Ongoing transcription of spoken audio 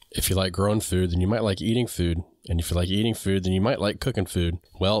If you like growing food, then you might like eating food. And if you like eating food, then you might like cooking food.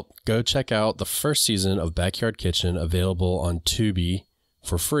 Well, go check out the first season of Backyard Kitchen, available on Tubi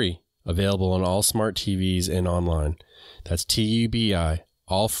for free. Available on all smart TVs and online. That's TUBI,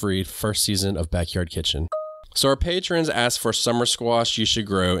 all free, first season of Backyard Kitchen. So our patrons asked for summer squash you should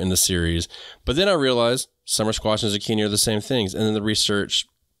grow in the series. But then I realized summer squash and zucchini are the same things. And then the research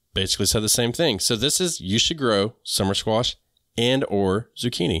basically said the same thing. So this is you should grow summer squash and or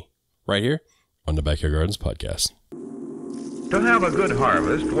zucchini right here on the Backyard Gardens podcast. To have a good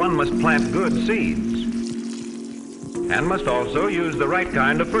harvest, one must plant good seeds and must also use the right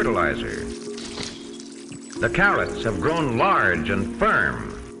kind of fertilizer. The carrots have grown large and firm.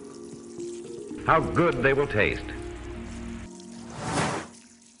 How good they will taste.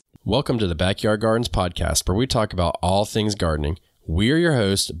 Welcome to the Backyard Gardens podcast, where we talk about all things gardening. We are your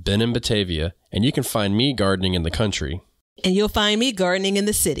hosts, Ben in Batavia, and you can find me gardening in the country. And you'll find me gardening in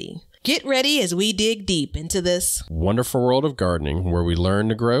the city. Get ready as we dig deep into this wonderful world of gardening, where we learn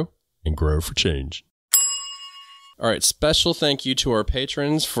to grow and grow for change. All right, special thank you to our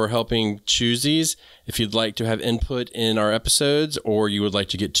patrons for helping choose these. If you'd like to have input in our episodes, or you would like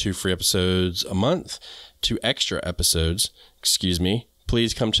to get 2 free episodes a month, 2 extra episodes,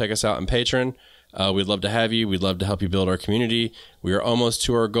 please come check us out on Patreon. We'd love to have you. We'd love to help you build our community. We are almost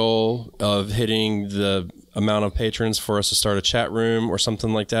to our goal of hitting the amount of patrons for us to start a chat room or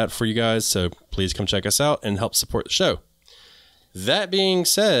something like that for you guys. So please come check us out and help support the show. That being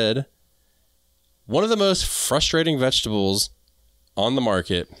said, one of the most frustrating vegetables on the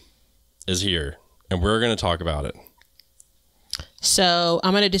market is here, and we're going to talk about it. So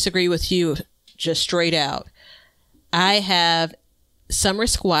I'm going to disagree with you just straight out. I have summer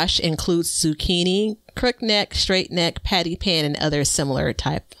squash includes zucchini, crook neck, straight neck, patty pan, and other similar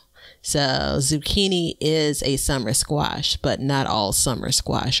type. So zucchini is a summer squash, but not all summer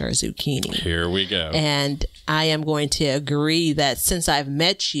squash are zucchini. Here we go. And I am going to agree that since I've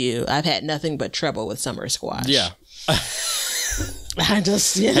met you, I've had nothing but trouble with summer squash. Yeah. I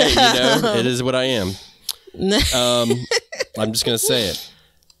just, Hey, it is what I am. I'm just going to say it.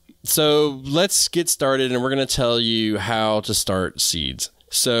 So let's get started, and we're going to tell you how to start seeds.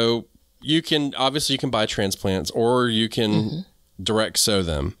 So you can buy transplants, or you can direct sow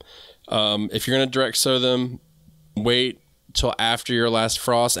them. If you're going to direct sow them, wait till after your last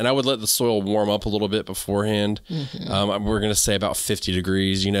frost, and I would let the soil warm up a little bit beforehand. We're going to say about 50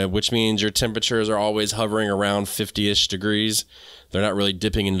 degrees, which means your temperatures are always hovering around 50-ish degrees. They're not really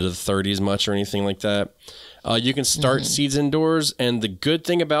dipping into the 30s much or anything like that. You can start seeds indoors, and the good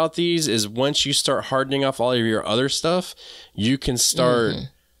thing about these is once you start hardening off all of your other stuff, you can start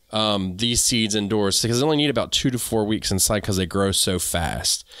these seeds indoors, because they only need about 2 to 4 weeks inside because they grow so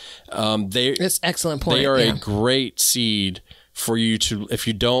fast. It's an excellent point. They are a great seed for you to, if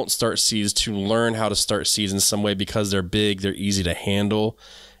you don't start seeds, to learn how to start seeds in some way, because they're big, they're easy to handle,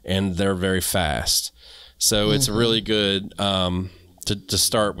 and they're very fast. So it's really good to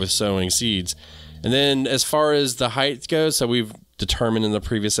start with sowing seeds. And then as far as the height goes, so we've determined in the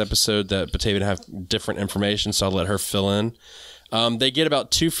previous episode that Batavia would have different information, so I'll let her fill in. They get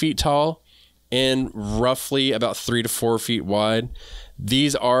about 2 feet tall and roughly about 3 to 4 feet wide.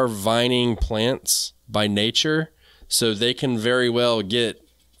 These are vining plants by nature, so they can very well get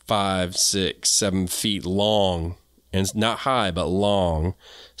 5, 6, 7 feet long, and not high, but long.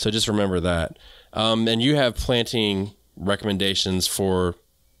 So just remember that. And you have planting recommendations for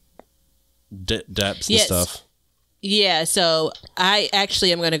depths and stuff. Yeah, so I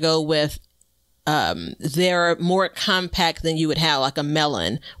actually am going to go with they're more compact than you would have like a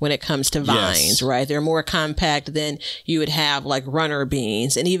melon when it comes to vines, right? They're more compact than you would have like runner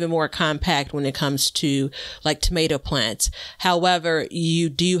beans, and even more compact when it comes to like tomato plants. However, you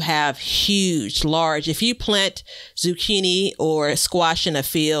do have huge, large, if you plant zucchini or squash in a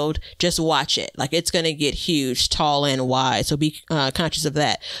field, just watch it. Like it's going to get huge, tall and wide. So be conscious of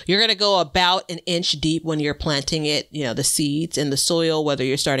that. You're going to go about an inch deep when you're planting it, the seeds in the soil, whether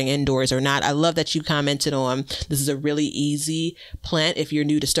you're starting indoors or not. I love that you commented on this is a really easy plant if you're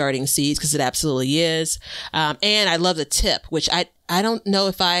new to starting seeds, because it absolutely is. And I love the tip, which I don't know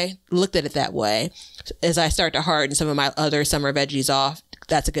if I looked at it that way. As I start to harden some of my other summer veggies off,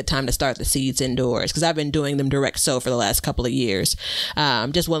 that's a good time to start the seeds indoors, because I've been doing them direct sow for the last couple of years.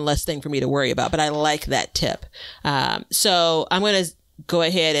 Just one less thing for me to worry about, but I like that tip. So I'm going to go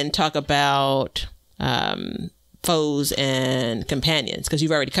ahead and talk about foes and companions, because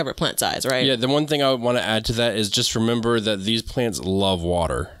you've already covered plant size, right? Yeah, the one thing I would want to add to that is just remember that these plants love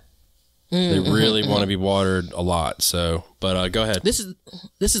water. They really want to be watered a lot. So, but go ahead. This is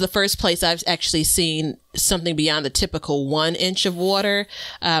the first place I've actually seen something beyond the typical 1 inch of water.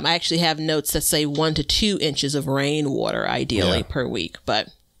 I actually have notes that say 1 to 2 inches of rainwater ideally per week. But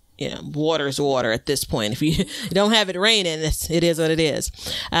water is water at this point. If you don't have it raining, it is what it is.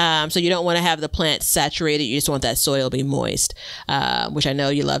 So you don't want to have the plant saturated. You just want that soil to be moist, which I know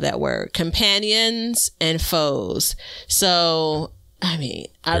you love that word. Companions and foes. So, I mean,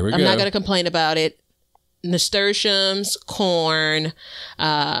 I'm not going to complain about it. Nasturtiums, corn,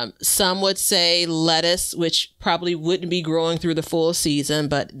 some would say lettuce, which probably wouldn't be growing through the full season,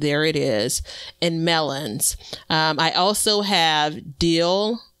 but there it is, and melons. I also have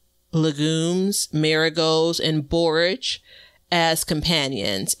dill, legumes, marigolds, and borage as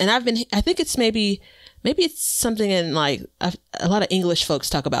companions. And I think it's maybe it's something in like a lot of English folks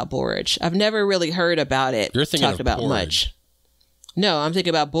talk about borage. I've never really heard about it talked about porridge. Much. No, I'm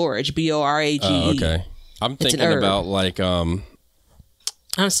thinking about borage, borage. Oh, okay. I'm thinking about like I'm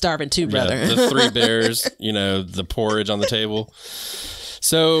starving too, brother. Yeah, the 3 bears, the porridge on the table.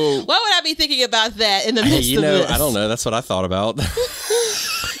 So why would I be thinking about that in the midst of this? I don't know. That's what I thought about.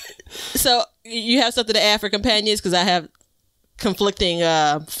 So you have something to add for companions, because I have conflicting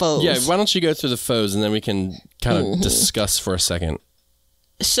foes. Yeah, why don't you go through the foes and then we can kind of discuss for a second.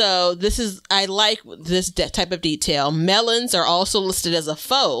 So I like this type of detail. Melons are also listed as a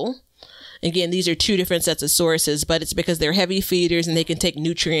foe. Again, these are 2 different sets of sources, but it's because they're heavy feeders and they can take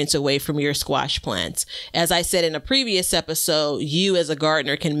nutrients away from your squash plants. As I said in a previous episode, you as a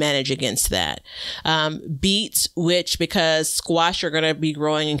gardener can manage against that. Beets, which because squash are going to be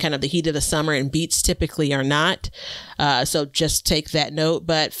growing in kind of the heat of the summer and beets typically are not. So just take that note.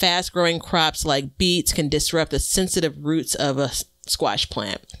 But fast growing crops like beets can disrupt the sensitive roots of a squash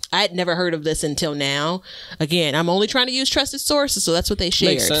plant. I had never heard of this until now. Again, I'm only trying to use trusted sources, so that's what they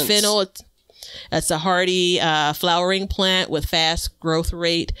shared. Fennel, it's a hardy flowering plant with fast growth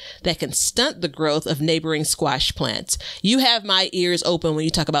rate that can stunt the growth of neighboring squash plants. You have my ears open when you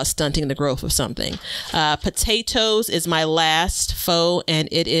talk about stunting the growth of something. Potatoes is my last foe, and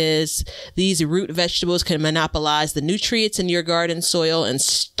it is these root vegetables can monopolize the nutrients in your garden soil and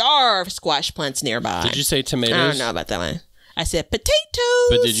starve squash plants nearby. Did you say tomatoes? I don't know about that one. I said potatoes.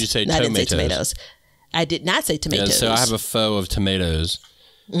 But did you say tomatoes? I didn't say tomatoes. I did not say tomatoes. Yeah, so I have a foe of tomatoes.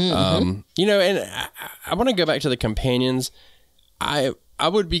 And I want to go back to the companions. I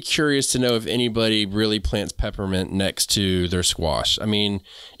would be curious to know if anybody really plants peppermint next to their squash. I mean,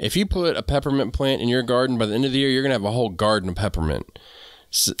 if you put a peppermint plant in your garden, by the end of the year, you're going to have a whole garden of peppermint.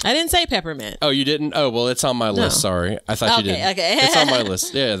 So, I didn't say peppermint. Oh, you didn't? Oh, well, it's on my list. Sorry. I thought you did. Okay. It's on my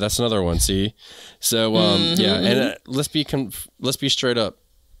list. Yeah, that's another one. See? So, and let's be straight up.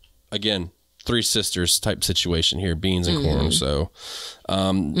 Again, 3 sisters type situation here, beans and corn. So,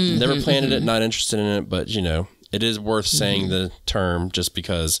 never planted it, not interested in it, but it is worth saying the term just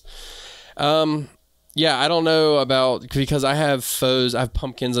because. I don't know about, because I have foes. I have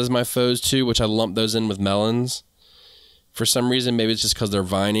pumpkins as my foes too, which I lump those in with melons. For some reason, maybe it's just because they're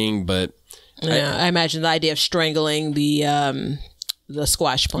vining, but I imagine the idea of strangling the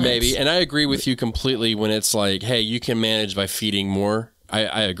squash plants. Maybe, and I agree with you completely when it's like, hey, you can manage by feeding more.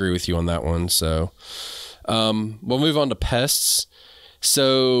 I agree with you on that one. So we'll move on to pests.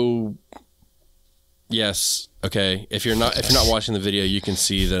 So yes, okay. If you're not watching the video, you can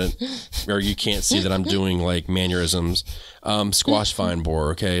see that, or you can't see that I'm doing like mannerisms. Squash vine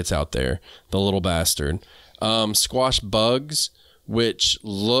borer. Okay, it's out there. The little bastard. Squash bugs, which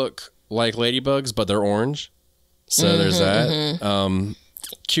look like ladybugs, but they're orange. So there's that.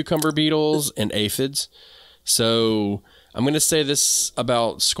 Cucumber beetles and aphids. So I'm going to say this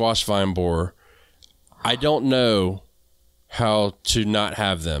about squash vine borer. I don't know how to not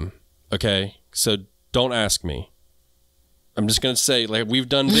have them. Okay. So don't ask me. I'm just going to say, like, we've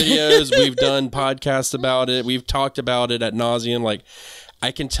done videos, we've done podcasts about it. We've talked about it ad nauseum. Like,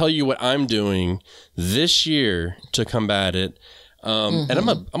 I can tell you what I'm doing this year to combat it. And I'm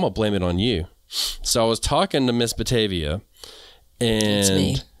gonna blame it on you. So I was talking to Miss Batavia,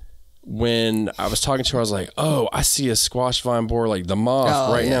 and when I was talking to her, I was like, oh, I see a squash vine borer, like the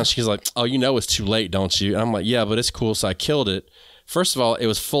moth now. She's like, oh, it's too late, don't you? And I'm like, yeah, but it's cool. So I killed it. First of all, it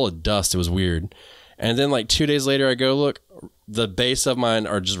was full of dust. It was weird. And then like 2 days later, I go, look, the base of mine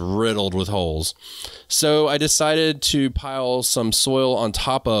are just riddled with holes. So I decided to pile some soil on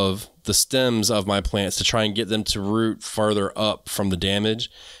top of the stems of my plants to try and get them to root farther up from the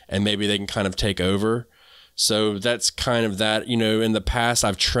damage, and maybe they can kind of take over. So that's kind of that. In the past,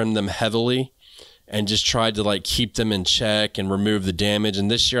 I've trimmed them heavily and just tried to like keep them in check and remove the damage.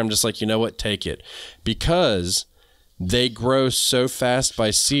 And this year I'm just like, you know what, take it. Because they grow so fast by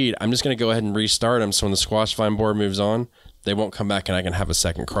seed. I'm just going to go ahead and restart them. So when the squash vine borer moves on, they won't come back and I can have a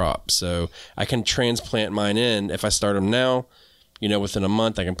second crop. So I can transplant mine in. If I start them now, within a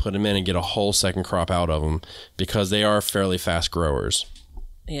month, I can put them in and get a whole second crop out of them because they are fairly fast growers.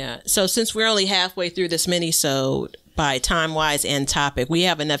 Yeah. So since we're only halfway through this mini-sode, by time-wise and topic, we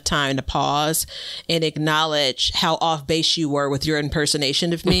have enough time to pause and acknowledge how off base you were with your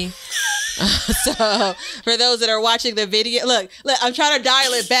impersonation of me. So for those that are watching the video, look, I'm trying to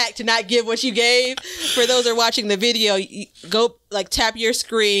dial it back to not give what you gave. For those that are watching the video, go tap your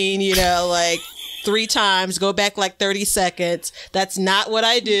screen, 3 times, go back 30 seconds. That's not what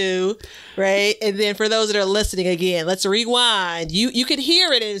I do, right? And then for those that are listening again, let's rewind. You could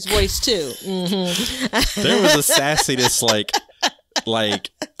hear it in his voice too. Mm-hmm. There was a sassiness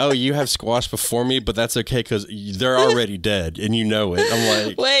oh, you have squash before me, but that's okay because they're already dead and you know it. I'm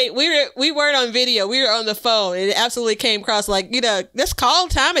like, wait, we weren't on video. We were on the phone. It absolutely came across that's called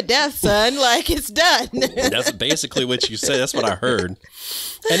time of death, son. It's done. That's basically what you said. That's what I heard.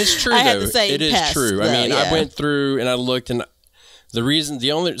 And it's true, though. It is true. Though, I mean, yeah. I went through and I looked, and so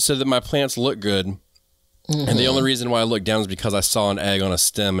that my plants look good. Mm-hmm. And the only reason why I looked down is because I saw an egg on a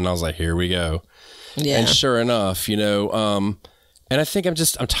stem and I was like, here we go. Yeah. And sure enough, and I think I'm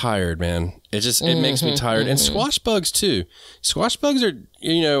tired, man. It makes me tired. And squash bugs too. Squash bugs are,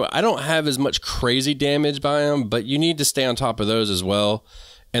 I don't have as much crazy damage by them, but you need to stay on top of those as well.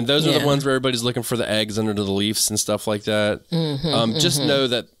 And those are the ones where everybody's looking for the eggs under the leaves and stuff like that. Just know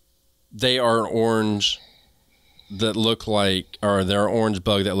that they are orange that look like, or they're orange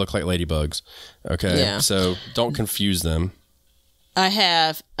bug that look like ladybugs. Okay. Yeah. So don't confuse them. I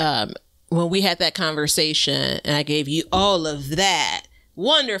have, when we had that conversation and I gave you all of that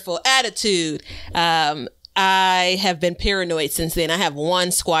wonderful attitude, I have been paranoid since then. I have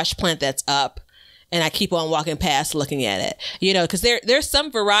one squash plant that's up and I keep on walking past looking at it, because there's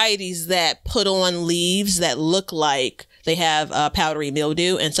some varieties that put on leaves that look like they have powdery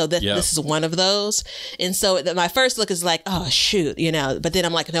mildew. And so this is one of those. And so my first look is like, oh, shoot, but then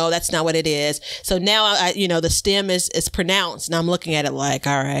I'm like, no, that's not what it is. So now, I the stem is pronounced and I'm looking at it like,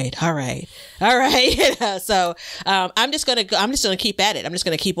 all right. So I'm just going to keep at it. I'm just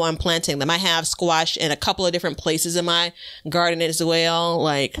going to keep on planting them. I have squash in a couple of different places in my garden as well.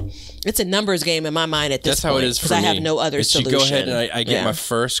 It's a numbers game in my mind at this point. That's how it is for me. Because I have no other solution. You go ahead and I get my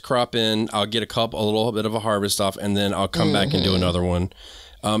first crop in. I'll get a little bit of a harvest off, and then I'll come back and do another one.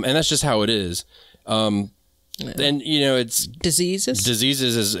 And that's just how it is. And, it's... Diseases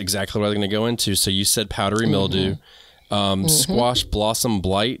is exactly what I'm going to go into. So you said powdery mildew, squash blossom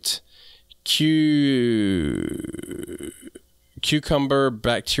blight, cucumber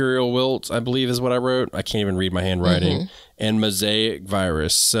bacterial wilt, I believe is what I wrote. I can't even read my handwriting. And mosaic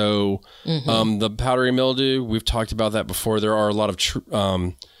virus. So the powdery mildew, we've talked about that before. There are a lot of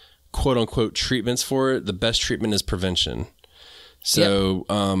quote unquote treatments for it. The best treatment is prevention. So,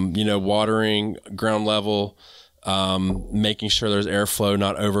 watering, ground level, making sure there's airflow,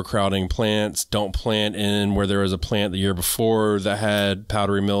 not overcrowding plants. Don't plant in where there was a plant the year before that had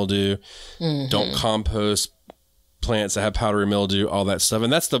powdery mildew. Don't compost plants that have powdery mildew, all that stuff.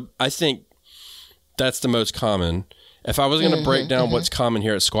 And I think that's the most common. If I was going to break down what's common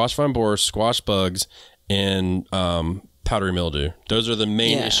here at squash vine borer, squash bugs, and powdery mildew, those are the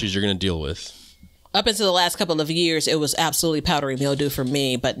main issues you're going to deal with. Up until the last couple of years, it was absolutely powdery mildew for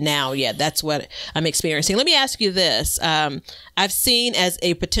me. But now, that's what I'm experiencing. Let me ask you this. I've seen as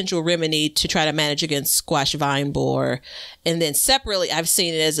a potential remedy to try to manage against squash vine borer. And then separately, I've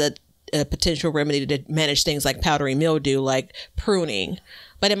seen it as a potential remedy to manage things like powdery mildew, like pruning.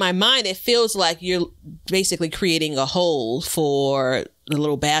 But in my mind, it feels like you're basically creating a hole for the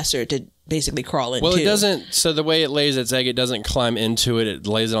little bastard to basically crawl into. Well, it doesn't. So the way it lays its egg, it doesn't climb into it. It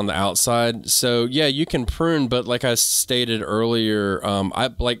lays it on the outside. So yeah, you can prune, but like I stated earlier,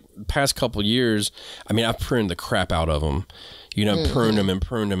 past couple years, I've pruned the crap out of them. Pruned them and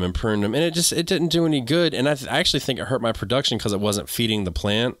pruned them and pruned them, and it didn't do any good. And I actually think it hurt my production because it wasn't feeding the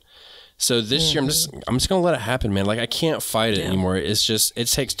plant. So this year, I'm just gonna let it happen, man. I can't fight it anymore. It's just it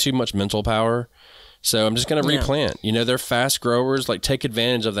takes too much mental power. So I'm just gonna replant. They're fast growers. Take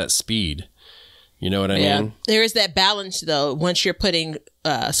advantage of that speed. You know what I mean? There is that balance though. Once you're putting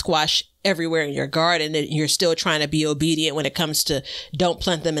squash everywhere in your garden, you're still trying to be obedient when it comes to don't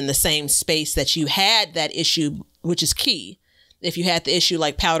plant them in the same space that you had that issue, which is key. If you had the issue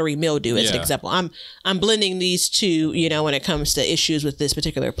like powdery mildew as an example, I'm blending these two, when it comes to issues with this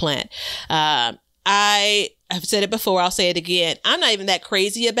particular plant. I I've said it before, I'll say it again. I'm not even that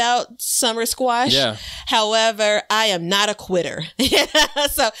crazy about summer squash. Yeah. However, I am not a quitter.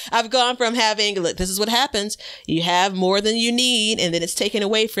 So I've gone from having, look, this is what happens. You have more than you need, and then it's taken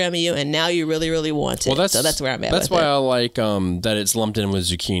away from you, and now you really, really want it. So that's where I'm at. That's why I like that it's lumped in with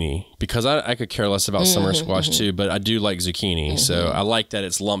zucchini, because I could care less about summer squash too, but I do like zucchini. So I like that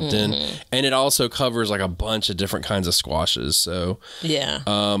it's lumped in, and it also covers like a bunch of different kinds of squashes. So yeah.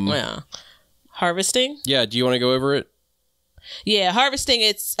 Harvesting? Yeah, do you want to go over it? Yeah, harvesting,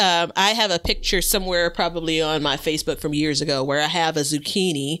 it's I have a picture somewhere probably on my Facebook from years ago where I have a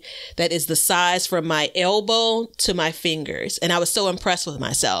zucchini that is the size from my elbow to my fingers, and I was so impressed with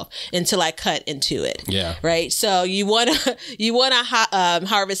myself until I cut into it. Yeah. Right. So you want to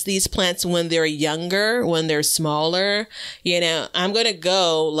harvest these plants when they're younger, when they're smaller. You know, I'm going to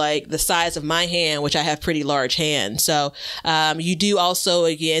go like the size of my hand, which I have pretty large hands. So you do also,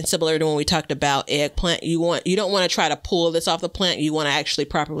 again, similar to when we talked about eggplant, you don't want to try to pull this off the plant. You want to actually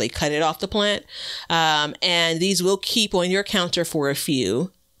properly cut it off the plant. And these will keep on your counter for a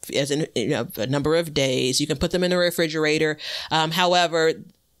number of days. You can put them in the refrigerator. However,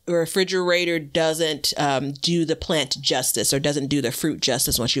 the refrigerator doesn't do the plant justice, or doesn't do the fruit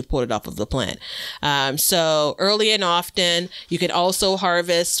justice once you've pulled it off of the plant. So early and often, you can also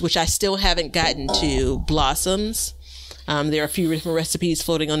harvest, which I still haven't gotten to, blossoms. There are a few different recipes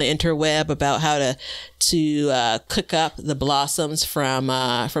floating on the interweb about how to cook up the blossoms from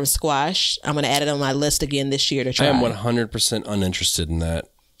squash. I'm going to add it on my list again this year to try. I am 100% uninterested in that.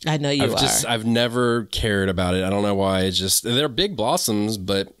 I know you are. I've never cared about it. I don't know why. It's just, they're big blossoms,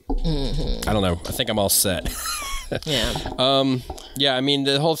 but I don't know. I think I'm all set. Yeah. Yeah, I mean,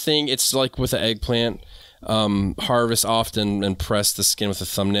 the whole thing, it's like with the eggplant. Harvest often and press the skin with a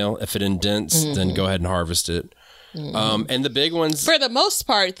thumbnail. If it indents, then go ahead and harvest it. And the big ones, for the most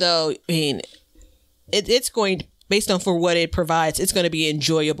part, though, I mean, it's going to, based on for what it provides, it's going to be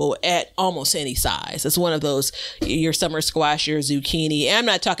enjoyable at almost any size. It's one of those, your summer squash, your zucchini. I'm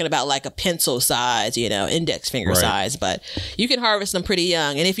not talking about like a pencil size, index finger size, but you can harvest them pretty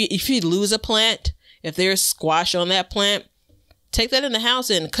young. And if you lose a plant, if there's squash on that plant, take that in the house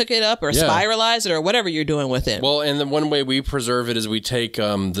and cook it up or spiralize it or whatever you're doing with it. Well, and the one way we preserve it is we take the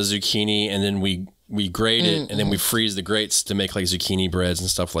zucchini and then we grate it and then we freeze the grates to make like zucchini breads and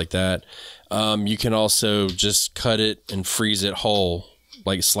stuff like that. You can also just cut it and freeze it whole,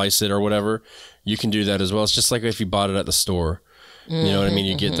 like slice it or whatever. You can do that as well. It's just like if you bought it at the store. You know what I mean?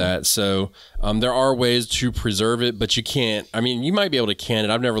 You get that. So there are ways to preserve it, but you can't. I mean, you might be able to can it.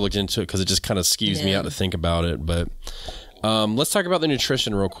 I've never looked into it because it just kind of skeeves me out to think about it. But let's talk about the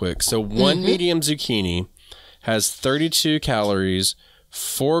nutrition real quick. So one medium zucchini has 32 calories,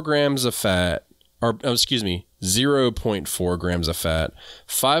 4 grams of fat, 0.4 grams of fat,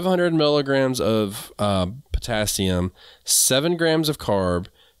 500 milligrams of potassium, 7 grams of carb,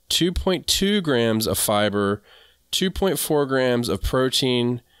 2.2 grams of fiber, 2.4 grams of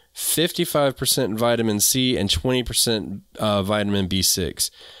protein, 55% vitamin C, and 20% vitamin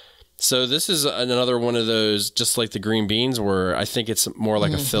B6. So this is another one of those, just like the green beans, where I think it's more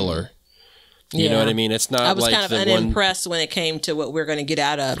like a filler. You know what I mean? It's not. I was like kind of unimpressed when it came to what we're going to get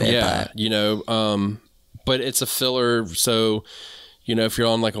out of it. Yeah, but it's a filler. So, if you're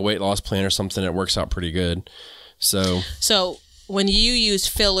on like a weight loss plan or something, it works out pretty good. So when you use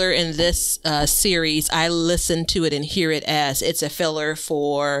filler in this series, I listen to it and hear it as it's a filler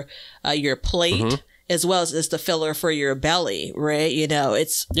for your plate. As well as it's the filler for your belly, right?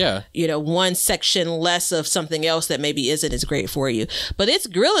 It's, one section less of something else that maybe isn't as great for you. But it's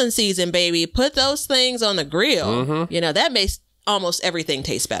grilling season, baby. Put those things on the grill. That makes almost everything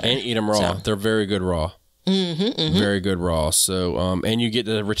taste better. And eat them raw. They're very good raw. Very good raw. So, and you get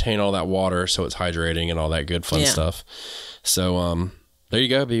to retain all that water, so it's hydrating and all that good fun stuff. So, there you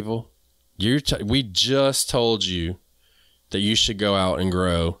go, people. We just told you that you should go out and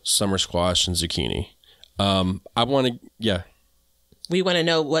grow summer squash and zucchini. I want to, we want to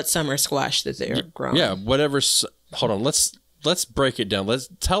know what summer squash that they're growing. Yeah, whatever. Hold on. Let's break it down.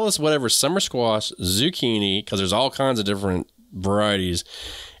 Tell us whatever summer squash, zucchini, because there's all kinds of different varieties,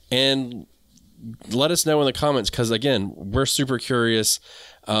 and let us know in the comments. Because again, we're super curious.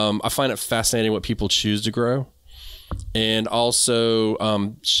 I find it fascinating what people choose to grow, and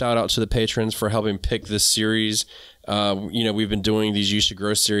also shout out to the patrons for helping pick this series. We've been doing these You Should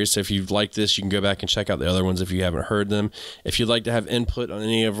Grow series, so if you like this, you can go back and check out the other ones if you haven't heard them. If you'd like to have input on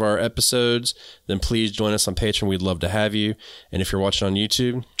any of our episodes, then please join us on Patreon. We'd love to have you. And if you're watching on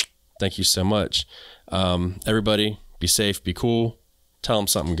YouTube, thank you so much. Everybody, be safe, be cool. Tell them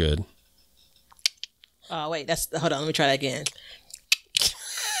something good. Oh, wait, hold on, let me try that again.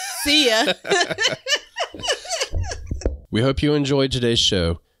 See ya. We hope you enjoyed today's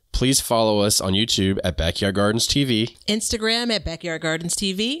show. Please follow us on YouTube at Backyard Gardens TV, Instagram at Backyard Gardens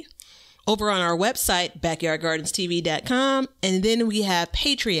TV, over on our website, backyardgardenstv.com, and then we have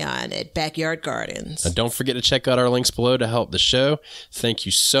Patreon at Backyard Gardens. And don't forget to check out our links below to help the show. Thank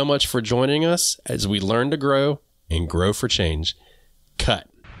you so much for joining us as we learn to grow and grow for change. Cut.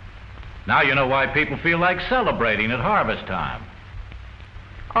 Now you know why people feel like celebrating at harvest time.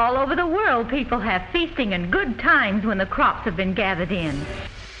 All over the world, people have feasting and good times when the crops have been gathered in.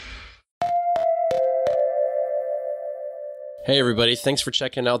 Hey everybody, thanks for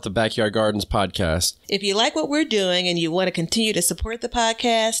checking out the Backyard Gardens podcast. If you like what we're doing and you want to continue to support the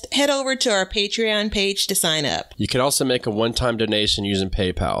podcast, head over to our Patreon page to sign up. You can also make a one-time donation using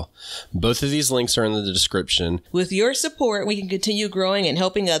PayPal. Both of these links are in the description. With your support, we can continue growing and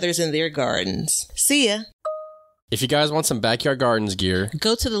helping others in their gardens. See ya! If you guys want some Backyard Gardens gear,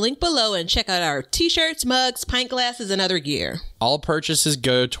 go to the link below and check out our t-shirts, mugs, pint glasses, and other gear. All purchases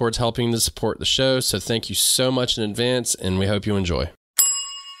go towards helping to support the show, so thank you so much in advance, and we hope you enjoy.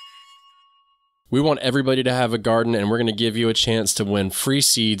 We want everybody to have a garden, and we're going to give you a chance to win free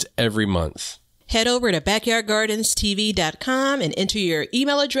seeds every month. Head over to backyardgardenstv.com and enter your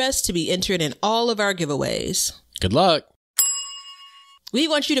email address to be entered in all of our giveaways. Good luck! We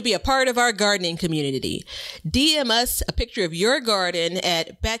want you to be a part of our gardening community. DM us a picture of your garden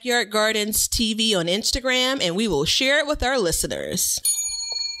at Backyard Gardens TV on Instagram, and we will share it with our listeners.